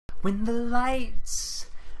when the lights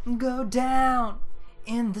go down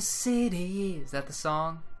in the city. Is that the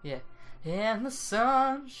song? Yeah. And the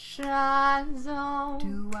sun shines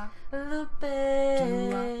on the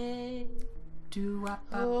bay.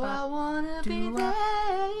 Oh, I wanna be there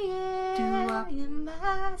in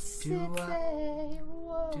my city.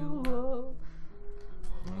 Whoa.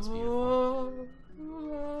 That's beautiful.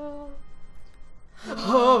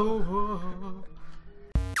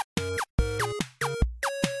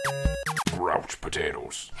 Grouch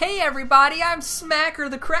potatoes. Hey everybody, I'm Smacker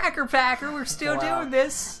the Cracker Packer. We're still doing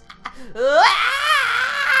this.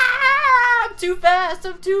 I'm too fast,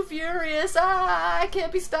 I'm too furious, I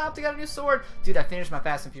can't be stopped, I got a new sword. Dude, I finished my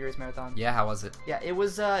Fast and Furious marathon. Yeah, how was it? Yeah, it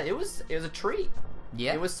was a treat.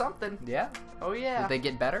 Yeah. It was something. Yeah? Oh yeah. Did they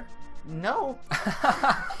get better? No.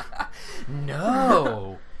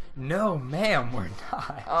 No. No, ma'am, we're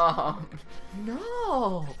not.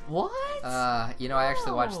 No. What? You know, I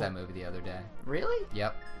actually watched that movie the other day. Really?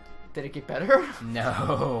 Yep. Did it get better?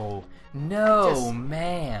 No. No,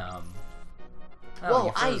 ma'am. Oh,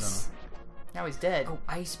 whoa, ice. Now he's dead. Oh,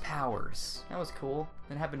 ice powers. That was cool.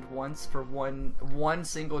 It happened once for one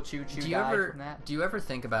single choo-choo guy from that. Do you ever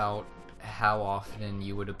think about how often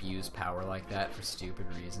you would abuse power like that for stupid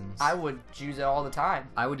reasons? I would use it all the time.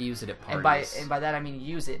 I would use it at parties. And by that I mean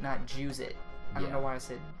use it, not juice it. I don't know why I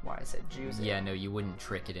said juice it. Yeah, no, you wouldn't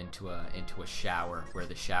trick it into a shower where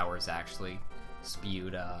the shower is actually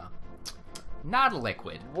spewed not a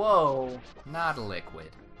liquid. Whoa. Not a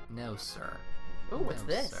liquid. No, sir. Ooh, what's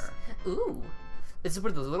this? Sir. Ooh. Is this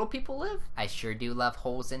where the little people live? I sure do love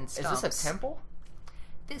holes in stumps. Is this a temple?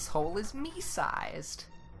 This hole is me-sized.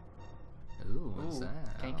 Ooh, what's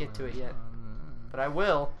that? Can't get to it yet. But I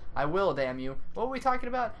will. I will, damn you. What were we talking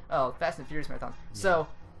about? Oh, Fast and Furious marathon. Yeah. So,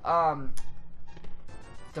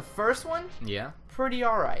 the first one? Yeah. Pretty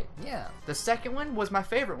alright. Yeah. The second one was my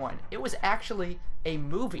favorite one. It was actually a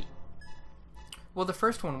movie. Well, the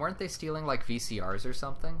first one, weren't they stealing, like, VCRs or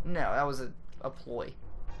something? No, that was a ploy.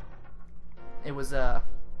 It was, I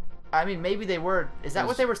mean, maybe they were... Is that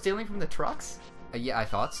what they were stealing from the trucks? Yeah, I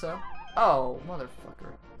thought so. Oh,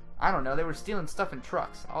 motherfucker. I don't know. They were stealing stuff in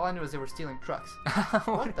trucks. All I knew is they were stealing trucks.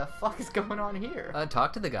 What the fuck is going on here?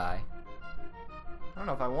 Talk to the guy. I don't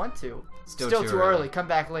know if I want to. Still too early. Come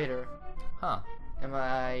back later. Huh. Am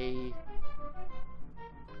I...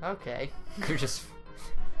 Okay. You're just...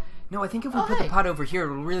 No, I think if we put the pot over here,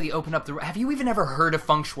 it'll really open up the... Have you even ever heard of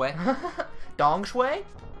feng shui? Dong shui?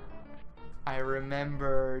 I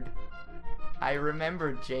remembered,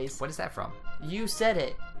 Jace. What is that from? You said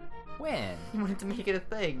it. When? You wanted to make it a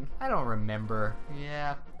thing. I don't remember.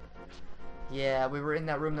 Yeah. Yeah, we were in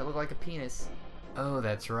that room that looked like a penis. Oh,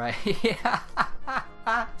 that's right. Yeah.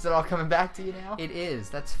 Is it all coming back to you now? It is.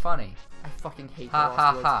 That's funny. I fucking hate ha, the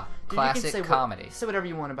ha, Lost ha. Woods. Dude, Classic comedy. Say whatever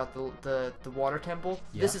you want about the water temple.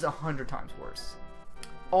 Yeah. This is 100 times worse.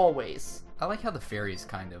 Always. I like how the fairies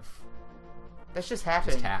kind of... That's just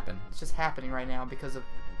happening. It's just happening right now because of...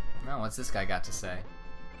 No, what's this guy got to say?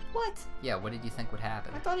 What? Yeah, what did you think would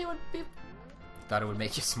happen? I thought he would be... Thought it would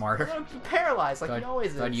make you smarter? I would be paralyzed like he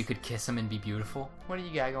always is. Thought you could kiss him and be beautiful? What do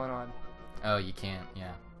you got going on? Oh, you can't,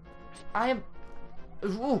 yeah. I am...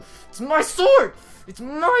 Ooh, it's my sword! It's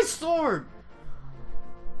my sword!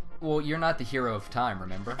 Well, you're not the hero of time,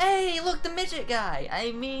 remember? Hey, look, the midget guy!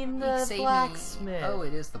 I mean the blacksmith. Oh,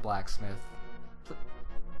 it is the blacksmith.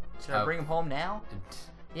 Should I bring him home now?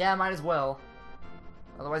 Yeah, I might as well.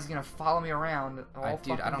 Otherwise he's gonna follow me around all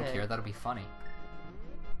Dude, I don't care. That'll be funny.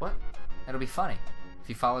 What? That'll be funny. If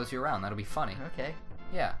he follows you around, that'll be funny. Okay.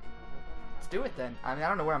 Yeah. Let's do it then. I mean, I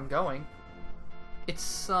don't know where I'm going. It's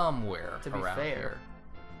somewhere to be around fair. here.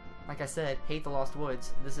 Like I said, hate the Lost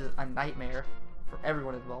Woods. This is a nightmare for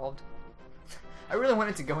everyone involved. I really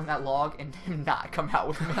wanted to go in that log and him not come out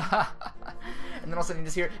with me. And then all of a sudden you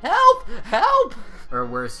just hear, help! Help! Or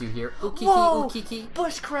worse, you hear, ookiki, whoa! ookiki.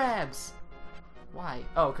 Bush crabs! Why?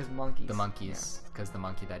 Oh, because monkeys. The monkeys. Because the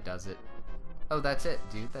monkey that does it. Oh, that's it,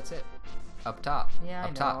 dude. That's it. Up top. Yeah, Up I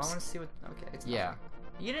know. tops. I want to see what... Okay, it's yeah.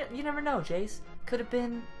 You never know, Jace. Could have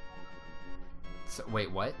been... So,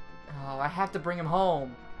 wait, what? Oh, I have to bring him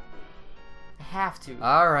home. I have to.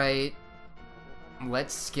 Alright.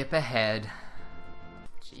 Let's skip ahead.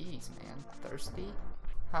 Jeez, man. Thirsty?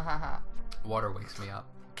 Ha ha ha. Water wakes me up.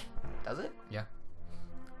 Does it? Yeah.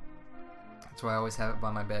 That's why I always have it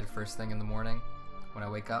by my bed first thing in the morning. When I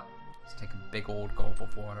wake up, just take a big old gulp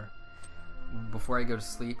of water. Before I go to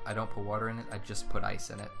sleep, I don't put water in it, I just put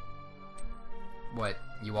ice in it. What,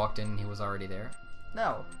 you walked in and he was already there?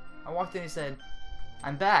 No. I walked in and he said,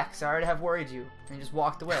 I'm back, sorry to have worried you. And he just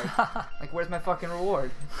walked away. Like, where's my fucking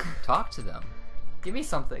reward? Talk to them. Give me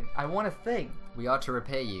something. I want a thing. We ought to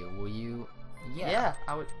repay you. Will you? Yeah,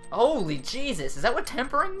 I would. Holy Jesus! Is that what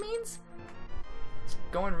tempering means? It's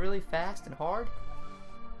going really fast and hard.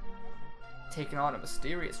 Taking on a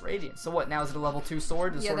mysterious radiance. So what? Now is it a level 2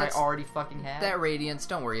 sword? The sword I already fucking have. That radiance.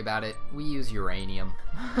 Don't worry about it. We use uranium.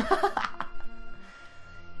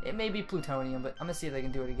 It may be plutonium, but I'm gonna see if they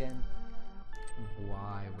can do it again.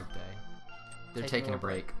 Why would they? They're taking a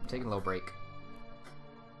break. Taking a little break.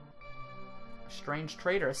 A strange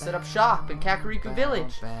trader set up shop in Kakariko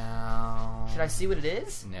Village. Should I see what it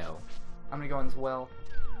is? No. I'm gonna go in this well.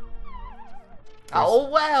 Oh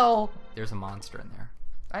well! There's a monster in there.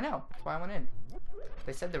 I know. That's why I went in.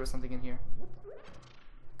 They said there was something in here.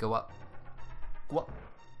 Go up. Go up.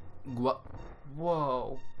 Go up.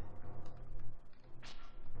 Whoa.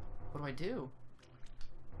 What do I do?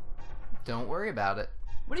 Don't worry about it.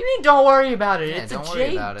 What do you mean, don't worry about it? Yeah, it's don't a worry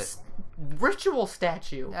jade about it. Ritual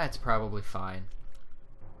statue. That's probably fine.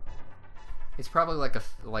 It's probably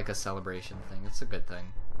like a celebration thing. It's a good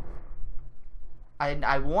thing.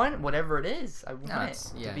 I want whatever it is. I want it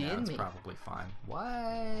to be in it's me. Probably fine. What?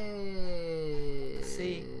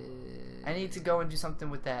 See, I need to go and do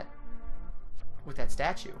something with that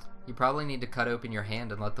statue. You probably need to cut open your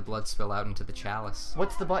hand and let the blood spill out into the chalice.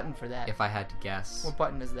 What's the button for that? If I had to guess. What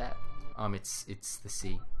button is that? It's the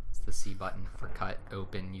C. It's the C button for cut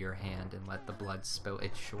open your hand and let the blood spill.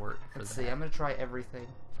 It's short for Let's that. see. I'm gonna try everything.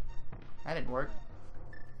 That didn't work.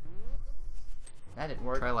 That didn't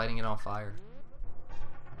work. Try lighting it on fire.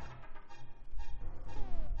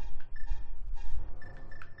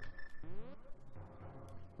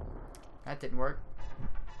 That didn't work.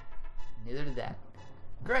 Neither did that.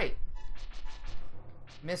 Great.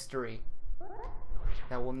 Mystery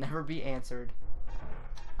that will never be answered.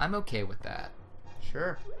 I'm okay with that.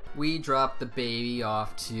 Sure. We dropped the baby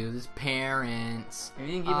off to his parents. You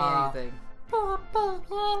didn't give me anything.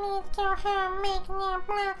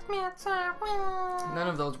 None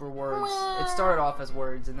of those were words. It started off as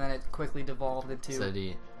words, and then it quickly devolved into...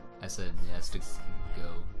 I said he has to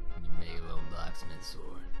go and make a little blacksmith sword.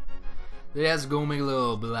 He has to go make a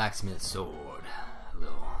little blacksmith sword. A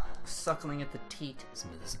little... Suckling at the teat.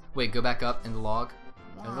 Wait, go back up in the log.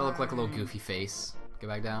 Does it look like a little goofy face? Go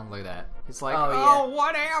back down. Look at that. It's like, oh, yeah.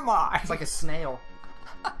 What am I? It's like a snail.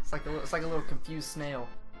 It's like a little confused snail.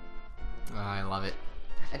 Oh, I love it.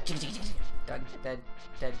 Done. Dead.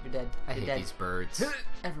 Dead. You're dead. I You're hate dead. these birds.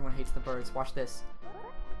 Everyone hates the birds. Watch this.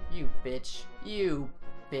 You bitch. You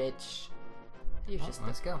bitch. You're just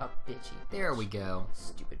let's go. a bitchy bitch. There we go.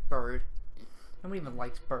 Stupid bird. Nobody even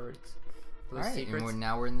likes birds. Alright, and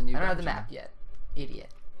now we're in the new I don't have dungeon. the map yet. Idiot.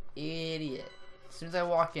 Idiot. As soon as I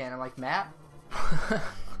walk in, I'm like, map?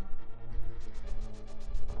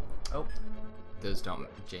 Oh. Those don't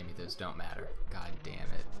matter. God damn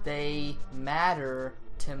it. They matter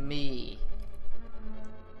to me.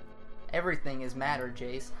 Everything is matter,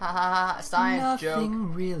 Jace. Ha ha ha. Science joke.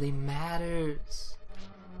 Nothing really matters.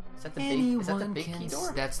 Is that the big key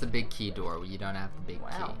door? That's the big key door. You don't have the big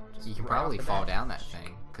Wow. key. You can probably fall down that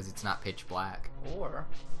thing because it's not pitch black. Or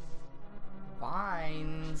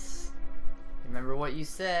vines. Remember what you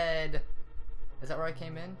said. Is that where I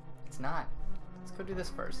came in? It's not. Let's go do this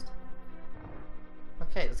first.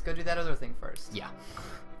 Okay, let's go do that other thing first. Yeah.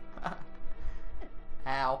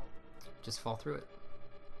 Ow. Just fall through it.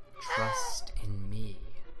 Trust in me.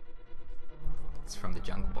 It's from the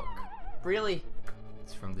Jungle Book. Really?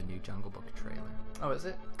 It's from the new Jungle Book trailer. Oh, is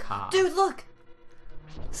it? Ka. Dude, look!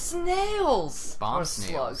 Snails! Bomb or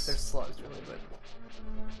snails. Slugs. They're slugs, really, but...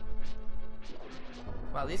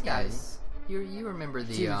 Wow, these guys... You remember the,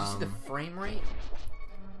 Dude, did you see the frame rate?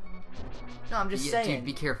 No, I'm just saying. Dude,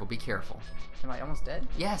 be careful, be careful. Am I almost dead?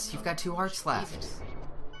 Yes, you've got 2 hearts left. Jesus.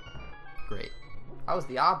 Great. I was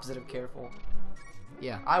the opposite of careful.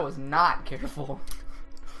 Yeah. I was not careful.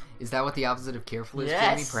 Is that what the opposite of careful is,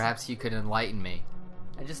 Yes. Jamie? Perhaps you could enlighten me.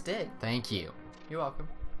 I just did. Thank you. You're welcome.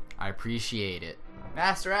 I appreciate it.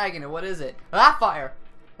 Master Agony, what is it? Ah, fire!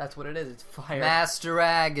 That's what it is, it's fire. Master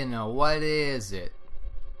Agano, what is it?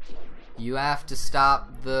 You have to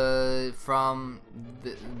stop the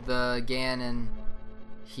Ganon.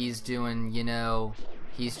 He's doing,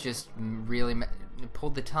 he's just really...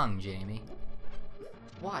 Pull the tongue, Jamie.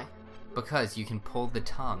 Why? Because you can pull the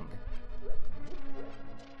tongue.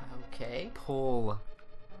 Okay. Pull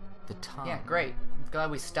the tongue. Yeah, great. I'm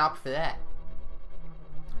glad we stopped for that.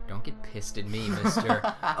 Don't get pissed at me, mister.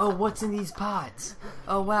 Oh, what's in these pots?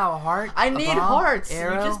 Oh, wow, a heart? I A need bomb? hearts!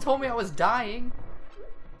 Arrow? You just told me I was dying.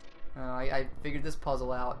 I figured this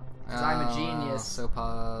puzzle out. Because I'm a genius. So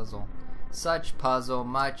puzzle. Such puzzle,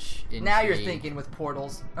 much intrigue. Now you're thinking with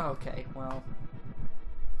portals. Okay, well.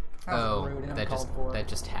 That was rude and uncalled for. that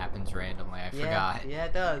just happens randomly. I forgot. Yeah,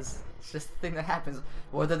 it does. It's just the thing that happens.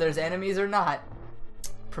 Whether there's enemies or not,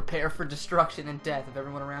 prepare for destruction and death of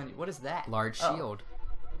everyone around you. What is that? Large shield.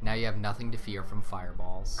 Now you have nothing to fear from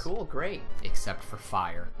fireballs. Cool, great. Except for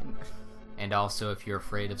fire. And also, if you're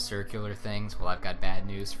afraid of circular things, well, I've got bad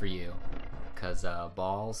news for you. Because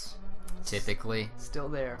balls, typically, still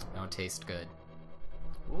there. Don't taste good.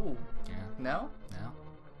 Ooh. Yeah. No? No.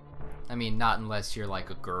 I mean, not unless you're like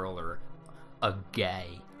a girl or a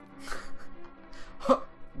gay.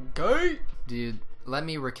 Gay? Dude, let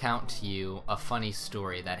me recount to you a funny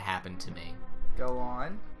story that happened to me. Go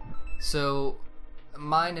on. So,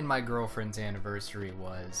 mine and my girlfriend's anniversary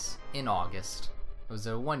was in August. It was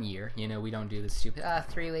 1 year. You know, we don't do the stupid,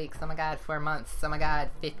 3 weeks, oh my god, 4 months, oh my god,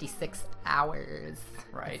 56 hours.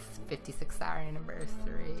 Right. It's 56-hour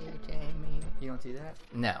anniversary, Jamie. You don't do that?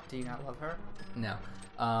 No. Do you not love her? No.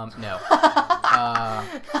 No.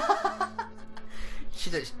 She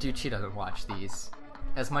doesn't watch these.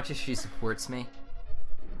 As much as she supports me,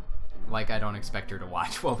 like, I don't expect her to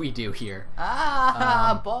watch what we do here.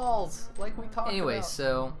 Balls! Like we talked about. Anyway,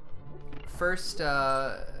 so, first,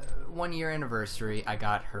 1 year anniversary, I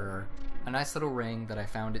got her a nice little ring that I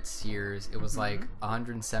found at Sears. It was like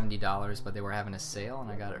 $170, but they were having a sale,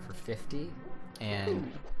 and I got it for $50. And ooh,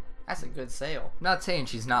 that's a good sale. I'm not saying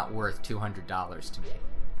she's not worth $200 to me,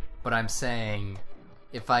 but I'm saying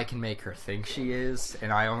if I can make her think she is,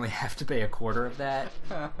 and I only have to pay a quarter of that,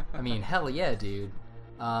 I mean, hell yeah, dude.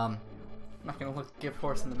 I'm not gonna look gift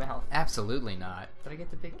horse in the mouth. Absolutely not. Did I get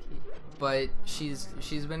the big key? But she's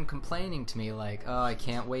been complaining to me like, oh, I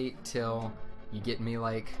can't wait till you get me,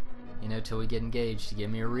 like, you know, till we get engaged to give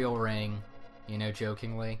me a real ring, you know,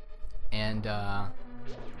 jokingly. And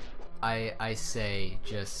I say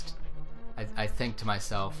just, I think to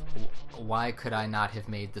myself, why could I not have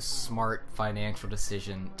made the smart financial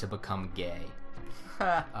decision to become gay?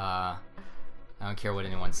 I don't care what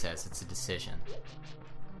anyone says, it's a decision.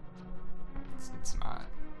 It's not.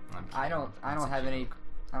 I don't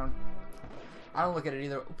look at it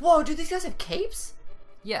either. Whoa, dude, these guys have capes?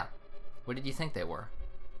 Yeah. What did you think they were?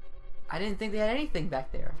 I didn't think they had anything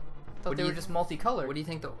back there. I thought they were just multicolored. What do you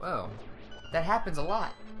think oh. That happens a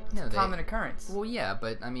lot. No, it's a common occurrence. Well, yeah,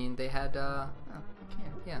 but, I mean, they had, oh, you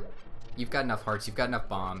can't. Yeah. You've got enough hearts, you've got enough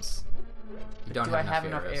bombs. You don't do I have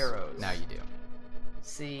enough arrows? Now you do.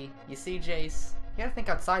 You see, Jace? You gotta think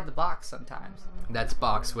outside the box sometimes. That's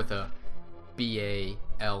box with a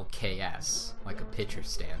BALKS, like a pitcher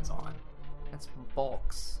stands on. That's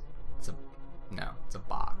bulks. It's a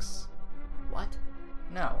box. What?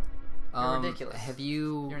 No. You're ridiculous. Have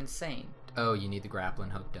you... You're insane. Oh, you need the grappling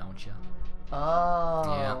hook, don't you? Oh,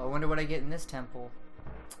 yeah. I wonder what I get in this temple.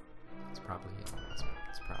 It's probably it.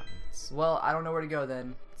 It's probably... Well, I don't know where to go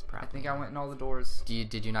then. It's probably... I think I went in all the doors.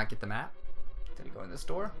 Did you not get the map? Did I go in this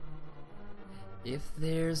door? If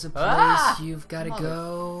there's a place you've got to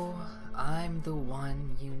go, I'm the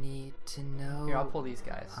one you need to know. Here, I'll pull these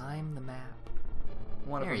guys. I'm the map.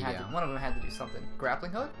 One of them had to do something.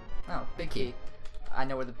 Grappling hook? Oh, big key. I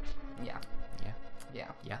know where the... Yeah. Yeah. Yeah.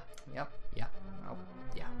 Yeah. Yep. Yeah. Oh.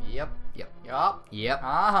 Yeah. Yep. Yep. Yup. Yep.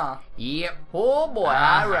 Uh-huh. Yep. Oh, boy,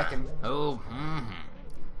 I reckon. Oh,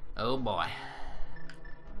 oh, boy.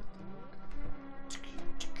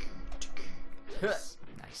 Nice,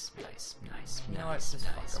 nice, nice, You know what? nice, Just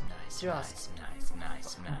nice, fuck 'em. nice, Just nice,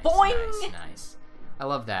 nice, nice, boing! nice, nice. I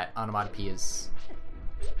love that onomatopoeias.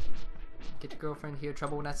 Get your girlfriend here,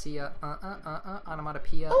 trouble when I see ya.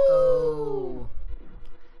 Onomatopoeia. Ooh. Oh.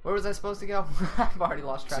 Where was I supposed to go? I've already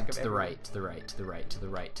lost track of it. To the right, to the right, to the right, to the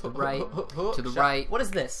right, to the right, to the Shut. right. What is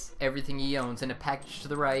this? Everything he owns in a package to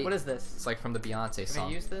the right. What is this? It's like from the Beyonce song.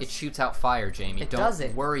 Can I use this? It shoots out fire, Jamie. It Don't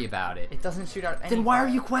doesn't. worry about it. It doesn't shoot out any Then why fire. are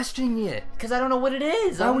you questioning it? Because I don't know what it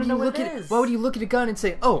is. Why I would don't you know what look it at is. Why would you look at a gun and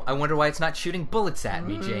say, "Oh, I wonder why it's not shooting bullets at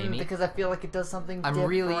me, Jamie"? Because I feel like it does something I'm different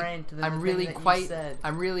really than you said.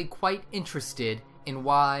 I'm really quite interested in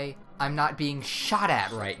why I'm not being shot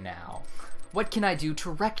at right now. What can I do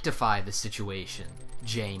to rectify the situation,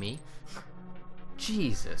 Jamie?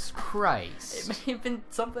 Jesus Christ. It may have been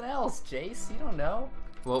something else, Jace. You don't know.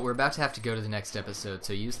 Well, we're about to have to go to the next episode,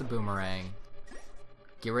 so use the boomerang.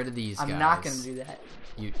 Get rid of these guys. I'm not going to do that.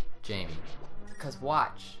 Jamie. Because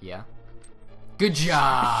watch. Yeah? Good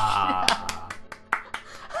job!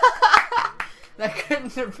 That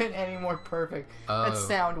couldn't have been any more perfect. Oh. That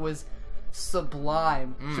sound was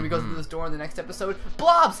sublime. Should we go through this door in the next episode?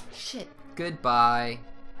 Blobs! Shit. Goodbye.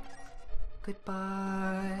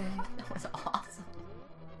 Goodbye. That was awesome.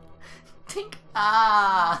 Tink.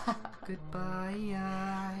 Ah. Goodbye.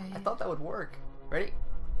 I thought that would work. Ready?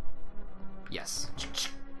 Yes.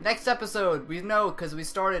 Next episode, we know because we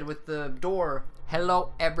started with the door.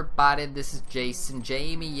 Hello everybody, this is Jason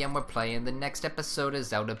Jamie, and we're playing the next episode of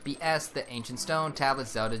Zelda BS, the Ancient Stone Tablet,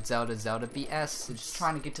 Zelda BS. Just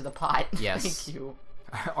trying to get to the pot. Yes. Thank you.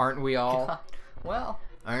 Aren't we all? God. Well.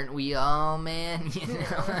 Aren't we all, man? You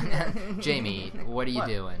know? Jamie, what are you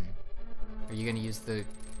doing? Are you gonna use the...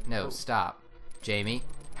 No, stop. Jamie,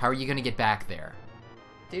 how are you gonna get back there?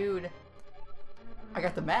 Dude, I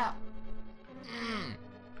got the map.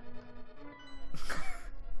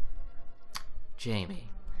 Jamie.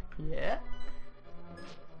 Yeah?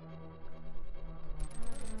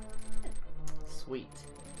 Sweet.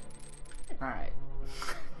 Alright.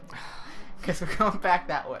 Guess we're going back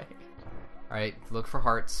that way. Alright, look for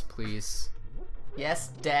hearts, please. Yes,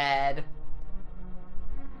 Dad.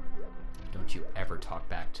 Don't you ever talk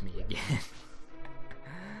back to me again.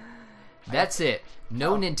 That's it.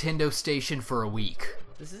 No Nintendo station for a week.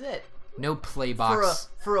 This is it. No Playbox.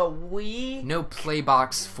 For a week? No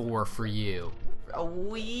Playbox 4 for you. A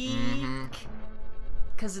week?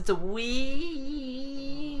 Because it's a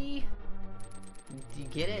Wii. Do you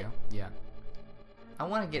get it? Yeah. I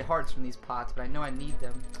want to get hearts from these pots, but I know I need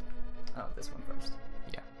them. Oh, this one first.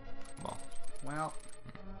 Yeah. Well.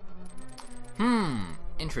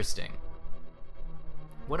 Interesting.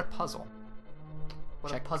 What a puzzle.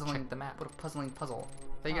 Check the map. What a puzzling puzzle.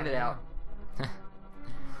 Figured it out.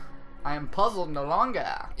 I am puzzled no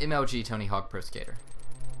longer. MLG Tony Hawk Pro Skater.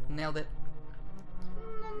 Nailed it.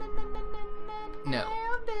 No.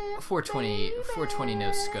 420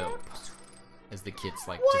 no scope, as the kids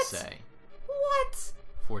like to say. What?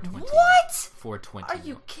 420. What? 420. Are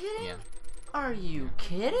you kidding? Yeah. Are you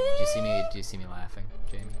kidding? Do you see me laughing,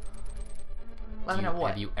 Jamie? Laughing at what?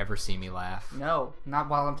 Have you ever seen me laugh? No, not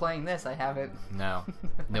while I'm playing this. I haven't. No.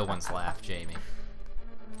 No one's laughed, Jamie.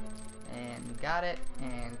 And got it,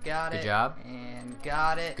 and got it. Good job. And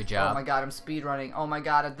got it. Good job. Oh my god, I'm speed running. Oh my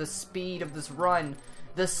god, the speed of this run.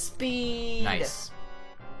 The speed! Nice.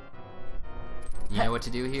 You know what to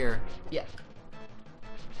do here. Yeah.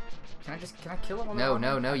 Can I kill him?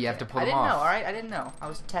 No, you have to pull him off. I didn't know, alright? I didn't know. I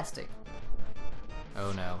was testing.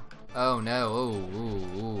 Oh no. Oh no.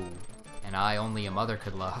 Ooh. And I only a mother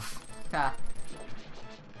could love. Ha.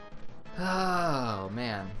 Oh,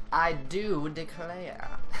 man. I do declare.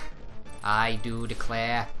 I do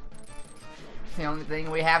declare. The only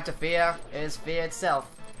thing we have to fear is fear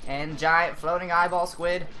itself. And giant floating eyeball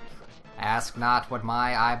squid. Ask not what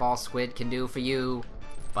my eyeball squid can do for you,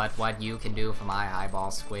 but what you can do for my eyeball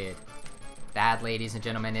squid. That, ladies and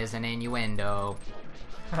gentlemen, is an innuendo.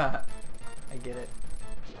 I get it.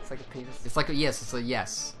 It's like a penis. It's like a yes. It's a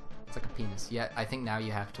yes. It's like a penis. Yeah, I think now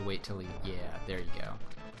you have to wait till he... Yeah, there you go.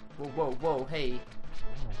 Whoa, hey.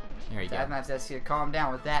 There you go. Dad might have to calm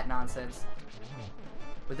down with that nonsense.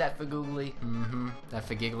 With that fagoogly. That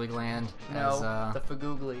fagiggly gland. No, the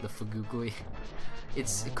fagoogly. The fagoogly.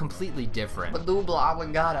 It's completely different. Badubla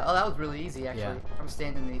oblongata. Oh, that was really easy, actually. Yeah. I'm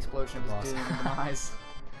standing in the explosion of his doom and demise.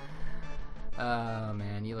 Oh,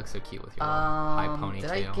 man, you look so cute with your high ponytail.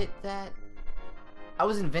 Did I get that? I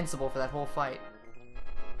was invincible for that whole fight.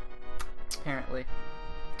 Apparently.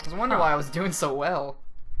 I was wondering why I was doing so well.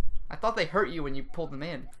 I thought they hurt you when you pulled them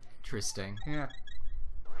in. Interesting. Yeah.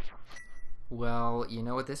 Well, you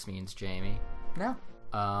know what this means, Jamie. No.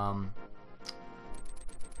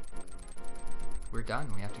 We're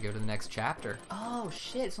done. We have to go to the next chapter. Oh,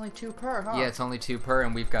 shit. It's only 2 per, huh? Yeah, it's only 2 per,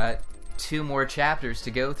 and we've got 2 more chapters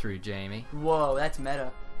to go through, Jamie. Whoa, that's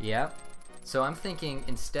meta. Yep. So I'm thinking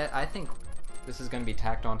I think this is going to be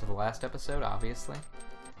tacked on to the last episode, obviously.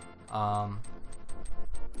 So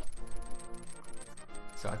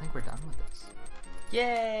I think we're done with this.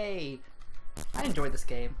 Yay! I enjoyed this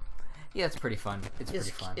game. Yeah, it's pretty fun. It's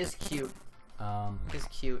pretty fun. It's cute. Um, It's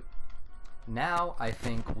cute. Now I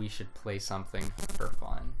think we should play something for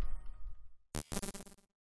fun.